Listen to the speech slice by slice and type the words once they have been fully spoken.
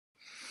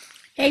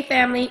Hey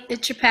family,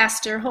 it's your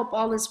pastor. Hope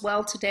all is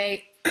well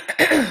today.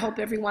 Hope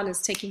everyone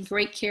is taking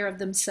great care of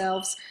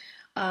themselves.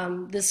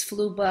 This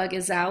flu bug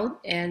is out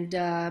and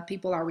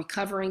people are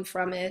recovering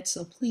from it.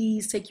 So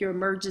please take your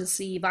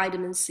emergency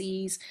vitamin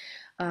C's,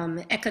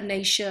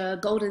 echinacea,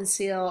 golden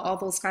seal, all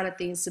those kind of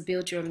things to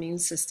build your immune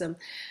system.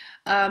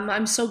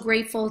 I'm so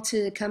grateful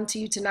to come to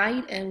you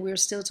tonight, and we're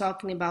still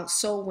talking about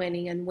soul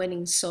winning and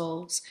winning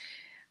souls.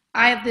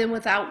 I have been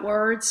without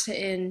words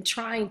in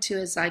trying to,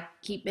 as I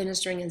keep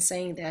ministering and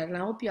saying that, and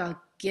I hope y'all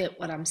get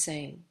what I'm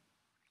saying.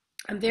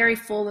 I'm very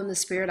full in the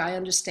spirit. I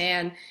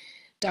understand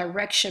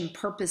direction,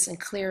 purpose, and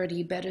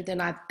clarity better than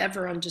I've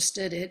ever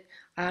understood it.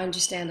 I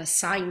understand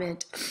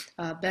assignment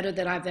better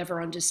than I've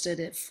ever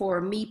understood it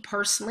for me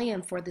personally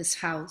and for this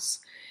house.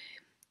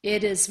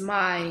 It is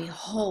my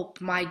hope,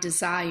 my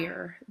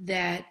desire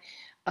that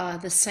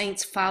the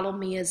saints follow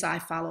me as I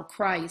follow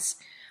Christ.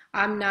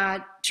 I'm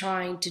not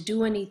trying to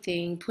do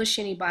anything, push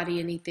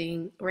anybody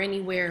anything or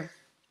anywhere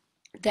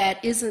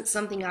that isn't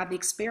something I've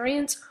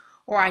experienced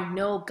or I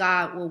know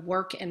God will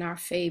work in our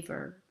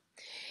favor.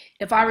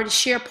 If I were to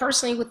share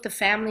personally with the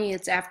family,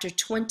 it's after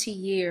 20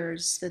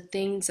 years, the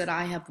things that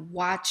I have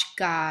watched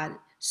God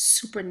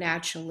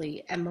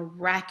supernaturally and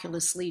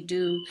miraculously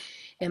do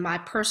in my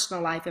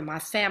personal life, in my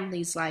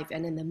family's life,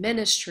 and in the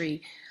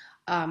ministry.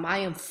 I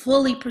am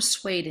fully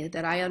persuaded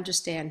that I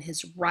understand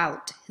his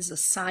route, his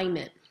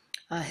assignment,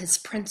 his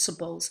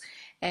principles,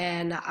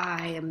 and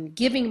I am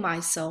giving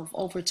myself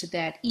over to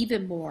that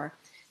even more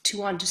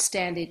to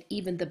understand it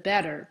even the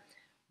better,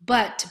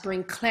 but to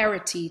bring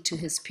clarity to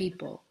his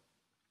people.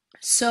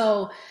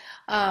 So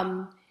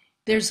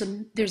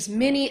there's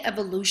many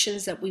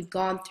evolutions that we've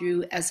gone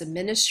through as a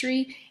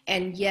ministry,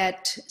 and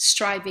yet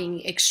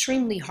striving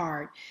extremely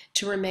hard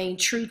to remain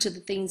true to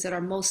the things that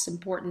are most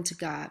important to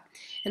God.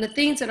 And the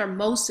things that are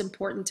most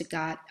important to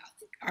God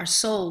are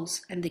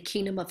souls and the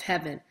kingdom of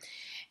heaven.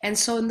 And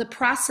so in the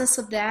process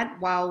of that,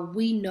 while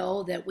we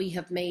know that we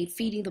have made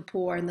feeding the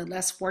poor and the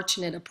less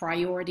fortunate a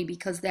priority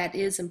because that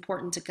is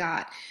important to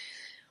God,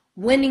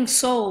 winning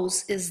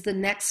souls is the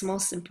next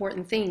most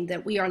important thing,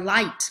 that we are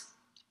light.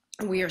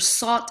 We are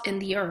salt in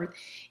the earth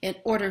in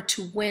order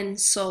to win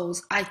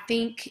souls. I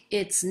think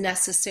it's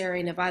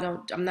necessary, and if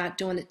I'm not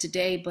doing it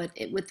today, but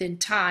within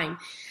time,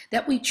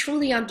 that we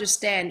truly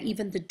understand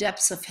even the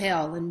depths of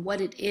hell and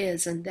what it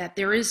is, and that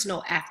there is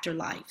no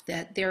afterlife,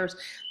 that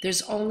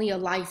there's only a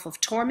life of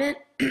torment,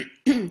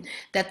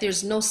 that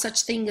there's no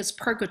such thing as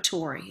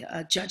purgatory.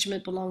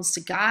 Judgment belongs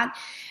to God,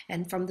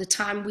 and from the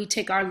time we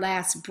take our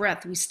last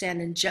breath, we stand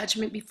in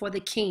judgment before the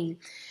King,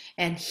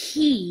 and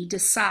he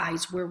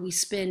decides where we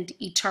spend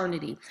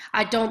eternity.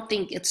 I don't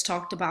think it's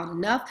talked about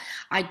enough.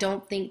 I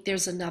don't think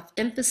there's enough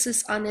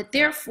emphasis on it.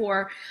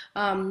 Therefore,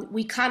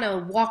 we kind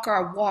of walk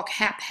our walk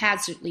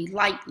haphazardly,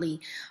 lightly,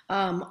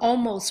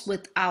 almost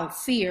without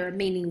fear,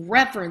 meaning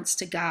reverence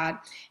to God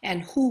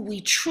and who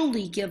we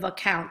truly give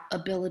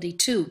accountability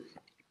to.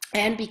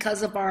 And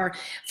because of our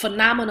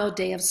phenomenal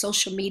day of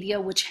social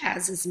media, which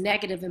has its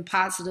negative and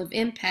positive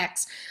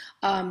impacts,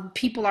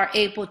 people are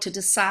able to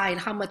decide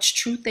how much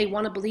truth they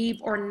want to believe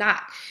or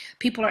not.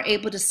 People are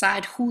able to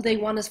decide who they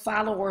want to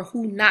follow or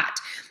who not.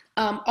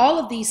 All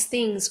of these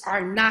things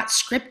are not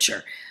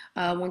scripture.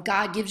 When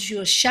God gives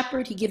you a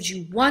shepherd, he gives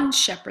you one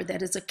shepherd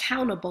that is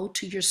accountable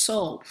to your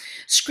soul.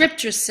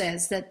 Scripture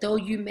says that though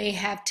you may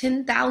have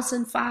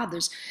 10,000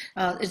 fathers,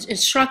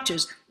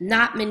 instructors,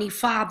 not many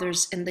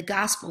fathers in the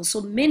gospel.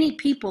 So many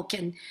people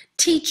can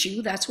teach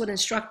you. That's what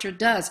instructor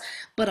does.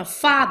 But a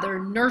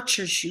father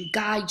nurtures you,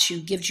 guides you,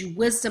 gives you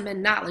wisdom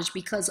and knowledge,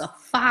 because a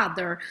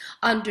father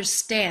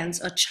understands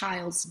a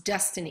child's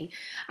destiny.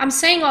 I'm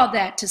saying all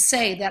that to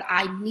say that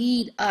I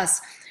need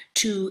us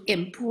to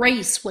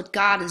embrace what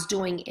God is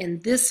doing in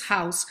this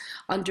house,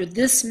 under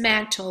this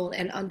mantle,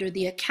 and under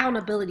the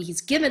accountability he's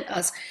given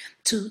us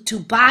to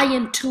buy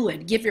into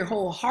it, give your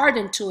whole heart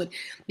into it,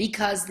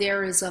 because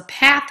there is a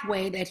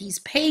pathway that he's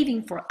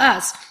paving for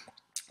us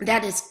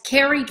that is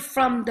carried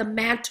from the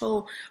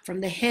mantle,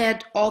 from the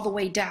head all the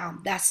way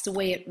down. That's the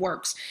way it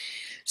works.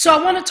 So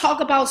I want to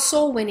talk about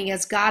soul winning,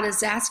 as God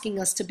is asking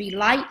us to be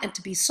light and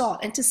to be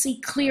salt and to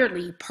see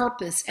clearly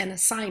purpose and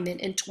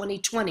assignment in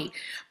 2020.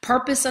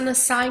 Purpose and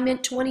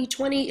assignment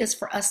 2020 is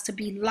for us to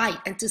be light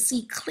and to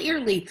see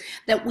clearly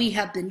that we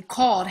have been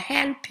called,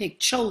 handpicked,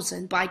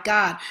 chosen by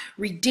God,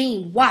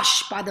 redeemed,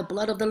 washed by the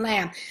blood of the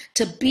Lamb,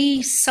 to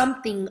be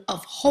something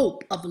of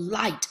hope, of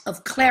light,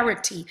 of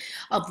clarity,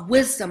 of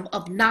wisdom,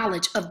 of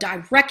knowledge, of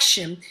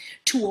direction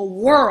to a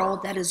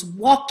world that is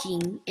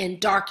walking in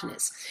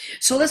darkness.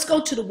 So let's go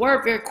to the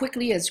word very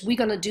quickly, as we're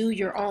going to do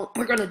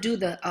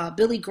the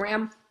Billy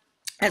Graham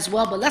as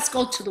well, but let's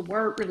go to the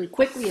word really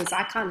quickly as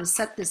I kind of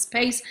set this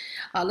pace.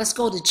 Let's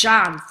go to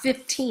John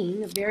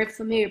 15, a very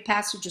familiar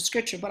passage of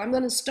scripture, but I'm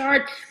going to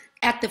start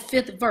at the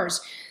 5th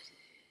verse.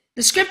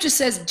 The scripture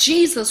says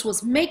Jesus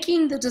was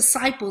making the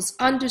disciples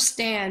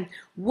understand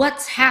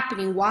what's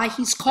happening, why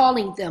he's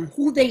calling them,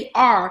 who they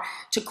are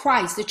to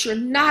Christ, that you're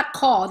not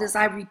called, as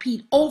I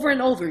repeat over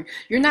and over,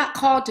 you're not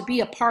called to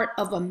be a part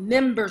of a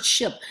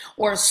membership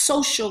or a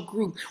social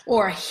group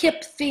or a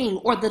hip thing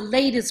or the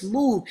latest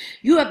move.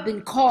 You have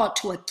been called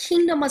to a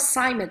kingdom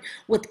assignment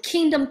with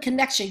kingdom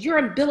connection. Your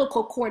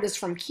umbilical cord is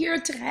from here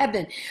to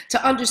heaven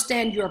to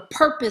understand your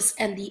purpose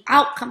and the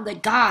outcome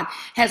that God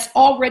has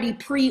already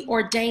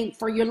preordained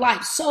for your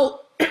life.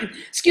 So,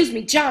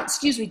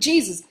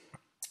 Jesus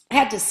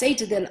had to say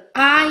to them,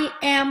 I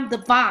am the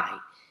vine.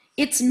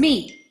 It's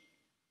me.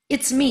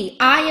 It's me.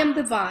 I am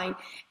the vine,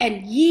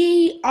 and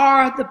ye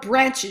are the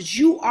branches.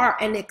 You are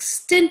an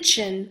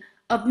extension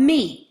of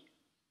me.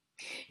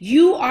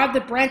 You are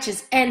the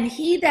branches, and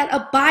he that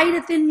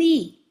abideth in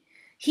me,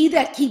 he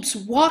that keeps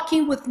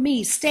walking with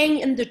me, staying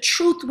in the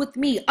truth with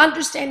me,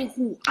 understanding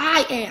who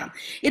I am.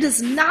 It is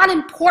not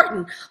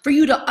important for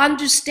you to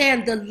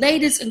understand the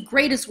latest and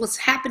greatest what's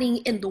happening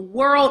in the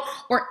world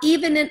or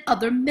even in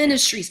other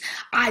ministries.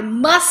 I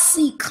must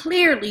see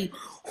clearly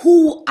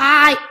who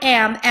I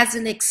am as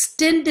an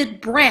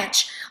extended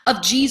branch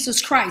of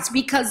Jesus Christ,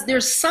 because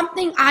there's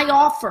something I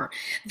offer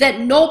that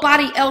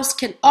nobody else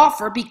can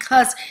offer,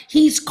 because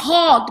he's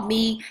called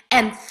me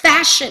and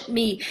fashioned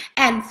me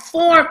and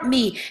formed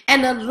me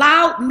and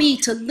allowed me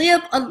to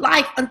live a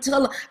life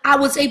until I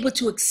was able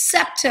to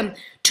accept him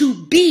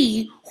to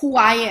be who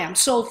I am.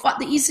 So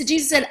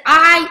Jesus said,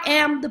 I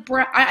am the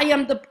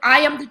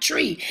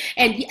tree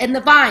and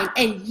the vine,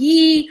 and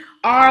ye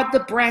are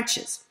the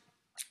branches.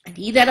 And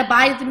he that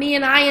abideth in me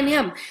and I in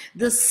him,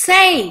 the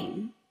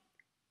same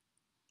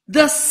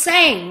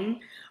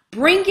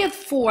bringeth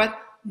forth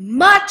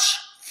much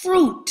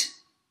fruit,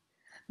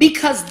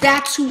 because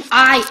that's who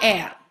I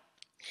am.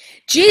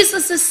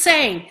 Jesus is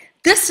saying,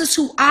 this is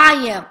who I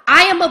am.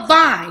 I am a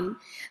vine,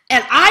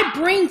 and I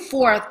bring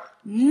forth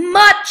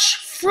much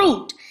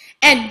fruit.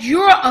 And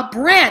you're a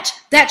branch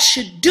that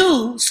should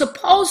do,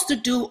 supposed to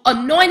do,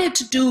 anointed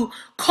to do,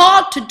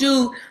 called to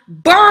do,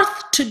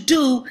 birthed to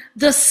do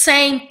the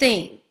same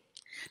thing.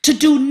 To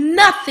do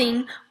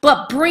nothing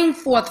but bring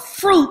forth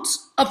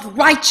fruits of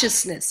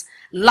righteousness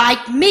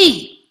like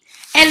me.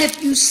 And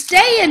if you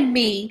stay in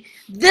me,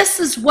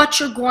 this is what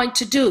you're going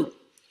to do.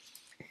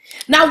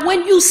 Now,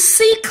 when you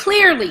see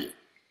clearly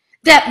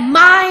that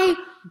my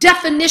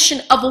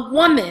definition of a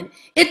woman,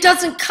 it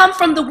doesn't come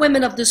from the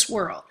women of this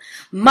world.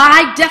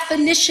 My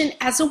definition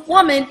as a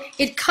woman,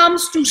 it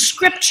comes through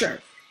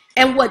scripture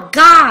and what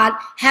God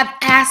have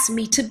asked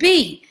me to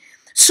be.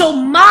 So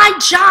my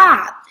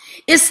job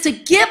is to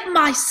give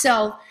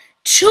myself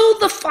to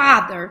the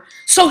Father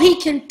so he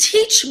can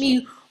teach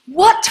me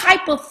what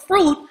type of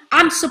fruit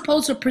I'm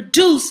supposed to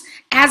produce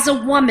as a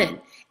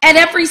woman at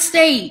every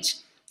stage,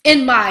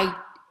 in my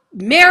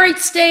married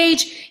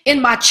stage,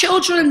 in my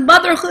children,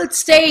 motherhood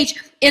stage,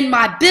 in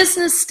my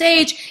business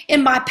stage,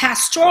 in my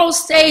pastoral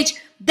stage.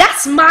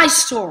 That's my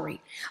story.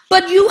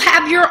 But you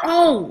have your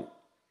own.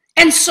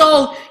 And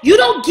so you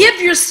don't give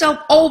yourself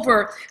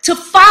over to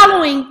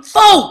following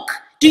folk.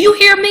 Do you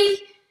hear me?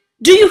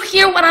 Do you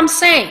hear what I'm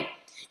saying?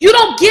 You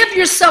don't give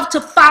yourself to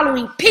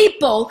following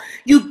people.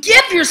 You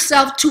give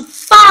yourself to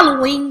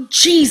following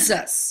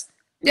Jesus.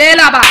 You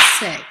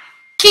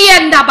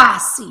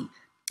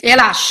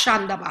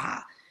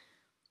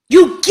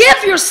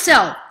give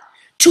yourself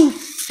to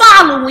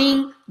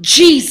following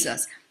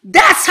Jesus.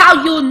 That's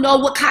how you'll know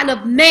what kind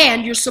of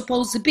man you're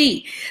supposed to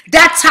be.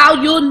 That's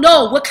how you'll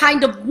know what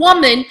kind of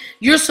woman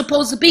you're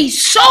supposed to be,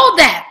 so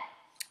that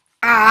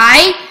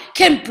I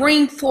can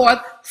bring forth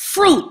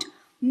fruit.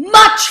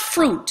 Much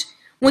fruit.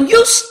 When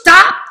you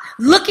stop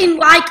looking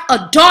like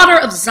a daughter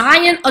of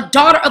Zion, a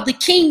daughter of the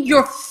King,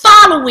 you're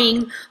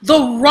following the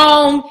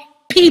wrong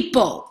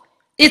people.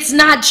 It's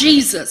not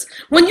Jesus.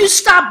 When you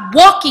stop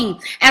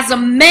walking as a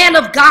man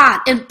of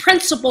God in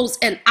principles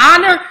and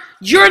honor,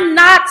 you're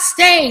not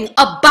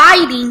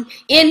abiding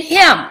in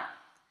him.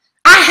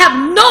 I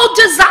have no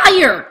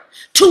desire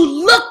to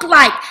look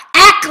like,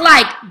 act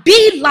like,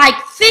 be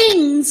like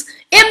things,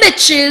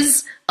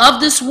 images of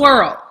this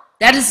world.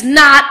 That is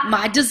not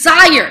my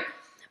desire.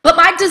 But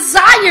my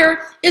desire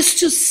is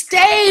to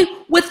stay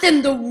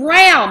within the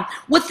realm,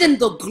 within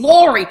the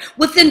glory,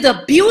 within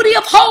the beauty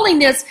of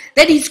holiness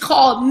that he's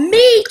called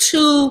me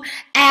to,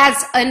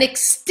 as an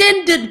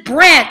extended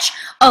branch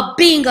of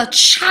being a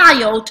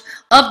child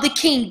of the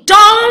King.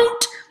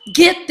 Don't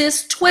get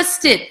this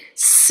twisted.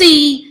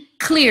 See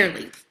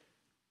clearly.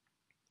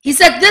 He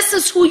said, this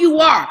is who you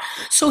are.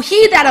 So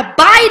he that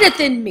abideth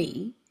in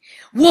me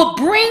will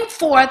bring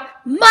forth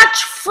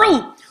much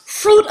fruit.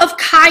 Fruit of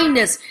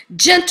kindness,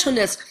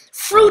 gentleness,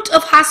 fruit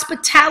of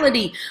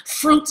hospitality,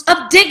 fruits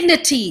of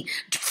dignity,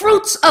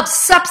 fruits of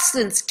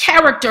substance,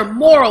 character,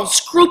 morals,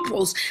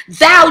 scruples,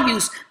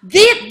 values.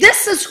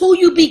 This is who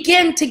you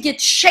begin to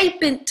get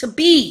shapen to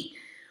be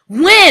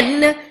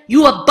when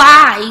you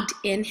abide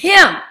in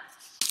him.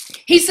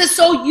 He says,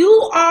 so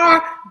you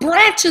are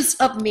branches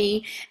of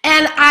me,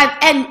 and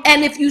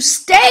if you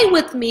stay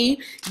with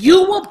me,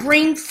 you will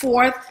bring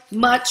forth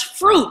much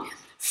fruit.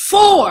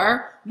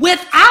 For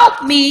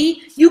without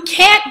me, you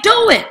can't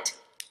do it.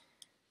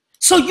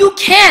 So you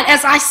can't,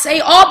 as I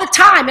say all the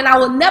time, and I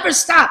will never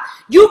stop,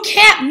 you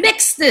can't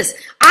mix this.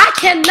 I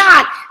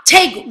cannot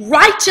take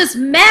righteous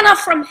manna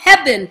from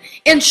heaven,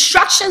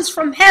 instructions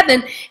from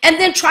heaven, and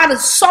then try to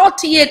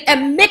salty it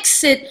and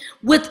mix it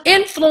with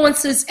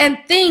influences and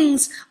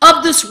things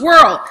of this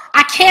world.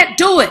 I can't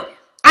do it.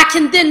 I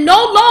can then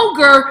no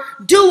longer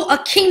do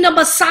a kingdom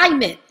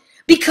assignment,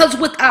 because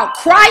without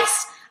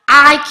Christ,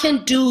 I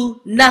can do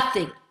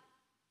nothing.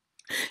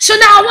 So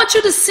now I want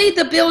you to see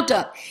the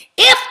buildup.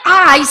 If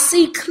I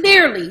see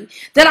clearly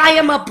that I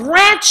am a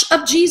branch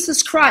of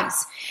Jesus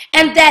Christ,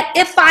 and that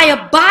if I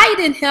abide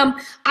in him,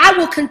 I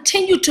will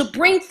continue to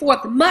bring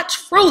forth much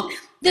fruit,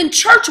 then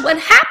church, what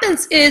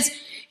happens is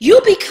you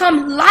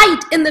become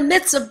light in the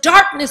midst of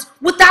darkness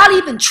without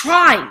even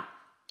trying.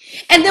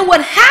 And then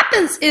what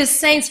happens is,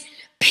 saints,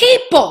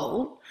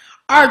 people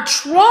are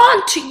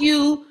drawn to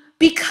you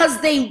because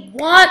they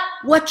want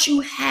what you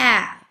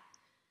have.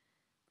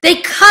 They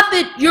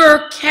covet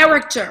your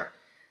character.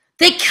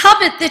 They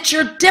covet that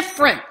you're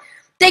different.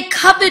 They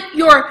covet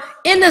your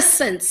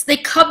innocence. They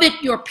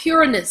covet your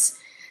pureness.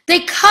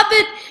 They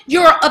covet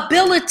your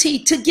ability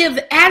to give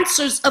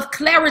answers of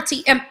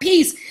clarity and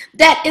peace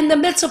that in the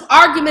midst of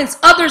arguments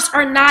others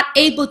are not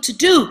able to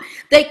do.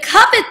 They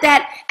covet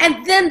that,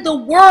 and then the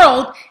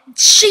world,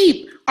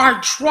 sheep, are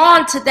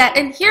drawn to that.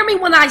 And hear me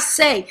when I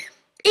say,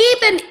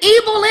 even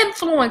evil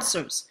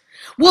influencers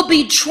will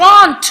be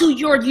drawn to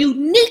your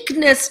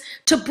uniqueness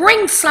to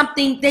bring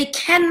something they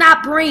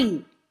cannot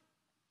bring.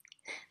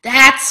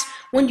 That's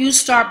when you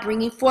start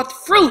bringing forth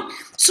fruit.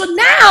 So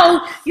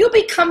now you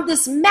become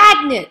this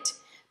magnet.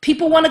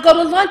 People want to go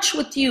to lunch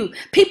with you.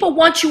 People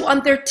want you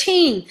on their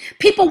team.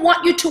 People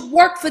want you to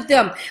work for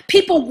them.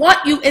 People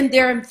want you in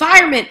their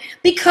environment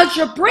because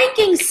you're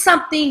bringing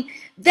something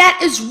that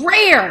is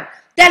rare,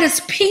 that is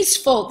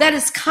peaceful, that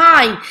is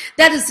kind,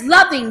 that is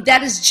loving,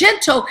 that is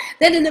gentle,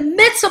 that in the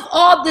midst of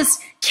all this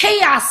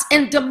chaos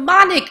and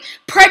demonic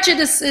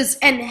prejudices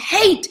and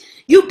hate,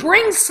 you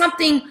bring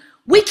something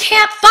we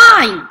can't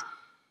find.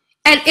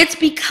 And it's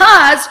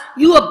because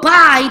you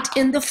abide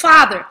in the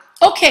Father.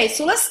 Okay,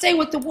 so let's stay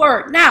with the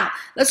word. Now,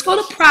 let's go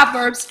to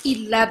Proverbs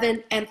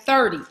 11 and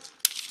 30.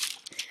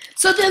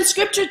 So then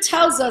scripture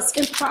tells us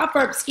in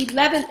Proverbs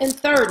 11 and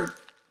 30,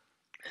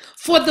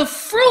 for the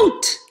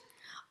fruit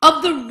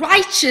of the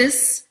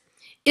righteous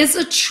is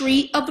a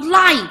tree of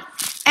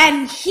life,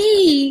 and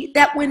he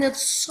that winneth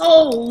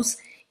souls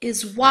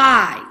is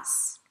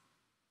wise.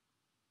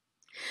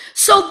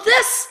 So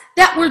this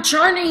that we're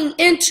journeying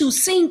into,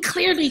 seeing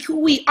clearly who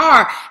we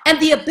are and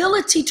the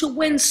ability to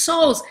win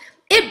souls,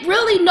 it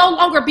really no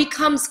longer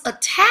becomes a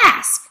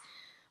task,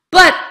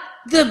 but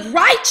the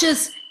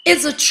righteous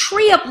is a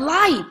tree of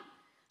life.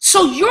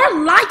 So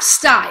your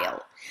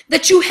lifestyle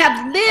that you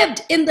have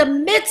lived in the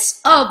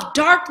midst of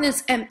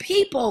darkness and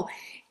people,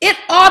 it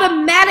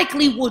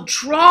automatically will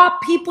draw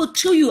people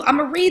to you. I'm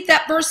going to read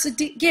that verse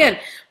again.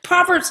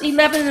 Proverbs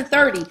 11 and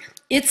 30.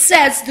 It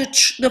says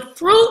the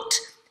fruit,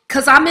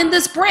 because I'm in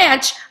this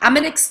branch, I'm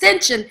an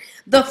extension,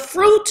 the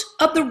fruit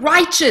of the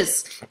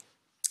righteous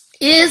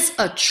is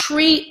a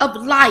tree of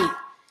life.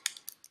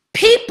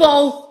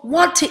 People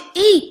want to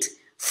eat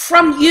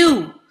from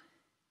you.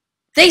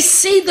 They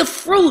see the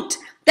fruit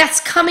that's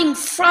coming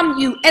from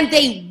you, and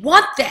they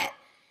want that,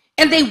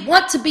 and they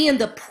want to be in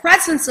the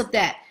presence of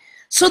that.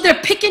 So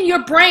they're picking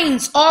your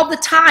brains all the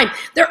time.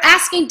 They're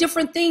asking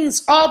different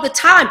things all the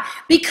time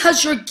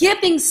because you're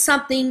giving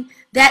something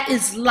that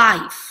is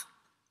life.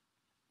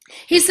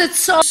 He said,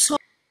 so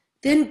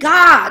then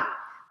God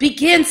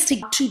begins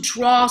to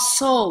draw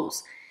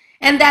souls,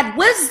 and that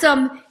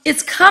wisdom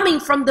is coming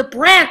from the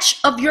branch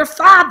of your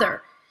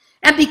Father.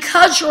 And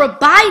because you're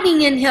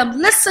abiding in him,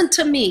 listen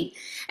to me,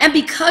 and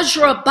because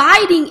you're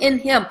abiding in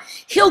him,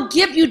 he'll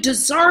give you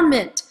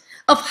discernment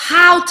of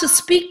how to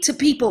speak to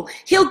people.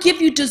 He'll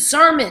give you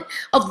discernment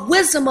of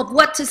wisdom of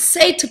what to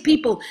say to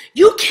people.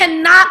 You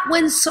cannot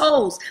win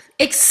souls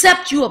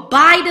except you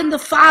abide in the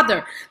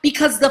Father,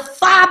 because the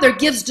Father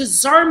gives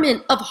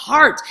discernment of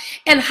heart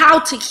and how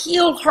to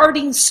heal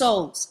hurting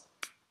souls.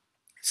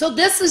 So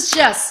this is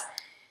just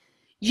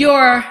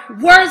your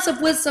words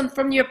of wisdom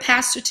from your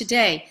pastor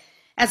today,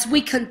 as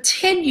we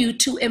continue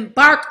to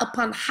embark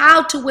upon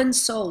how to win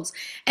souls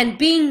and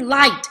being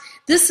light.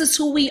 This is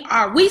who we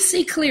are. We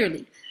see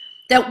clearly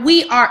that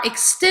we are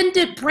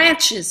extended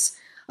branches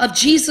of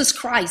Jesus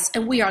Christ,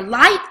 and we are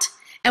light,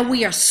 and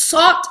we are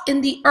salt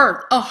in the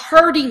earth, a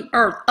hurting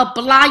earth, a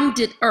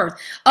blinded earth,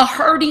 a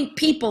hurting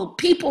people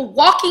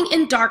walking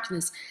in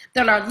darkness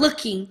that are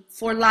looking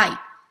for light.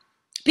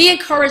 Be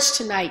encouraged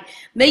tonight.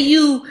 May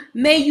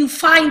you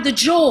find the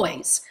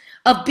joys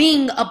of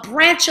being a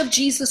branch of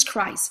Jesus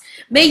Christ.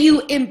 May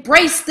you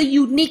embrace the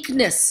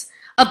uniqueness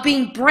of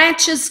being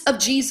branches of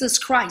Jesus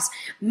Christ.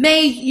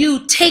 May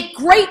you take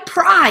great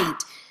pride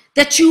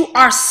that you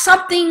are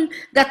something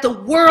that the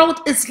world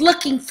is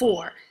looking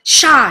for.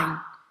 Shine,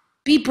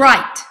 be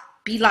bright,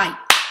 be light,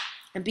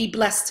 and be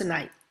blessed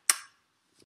tonight.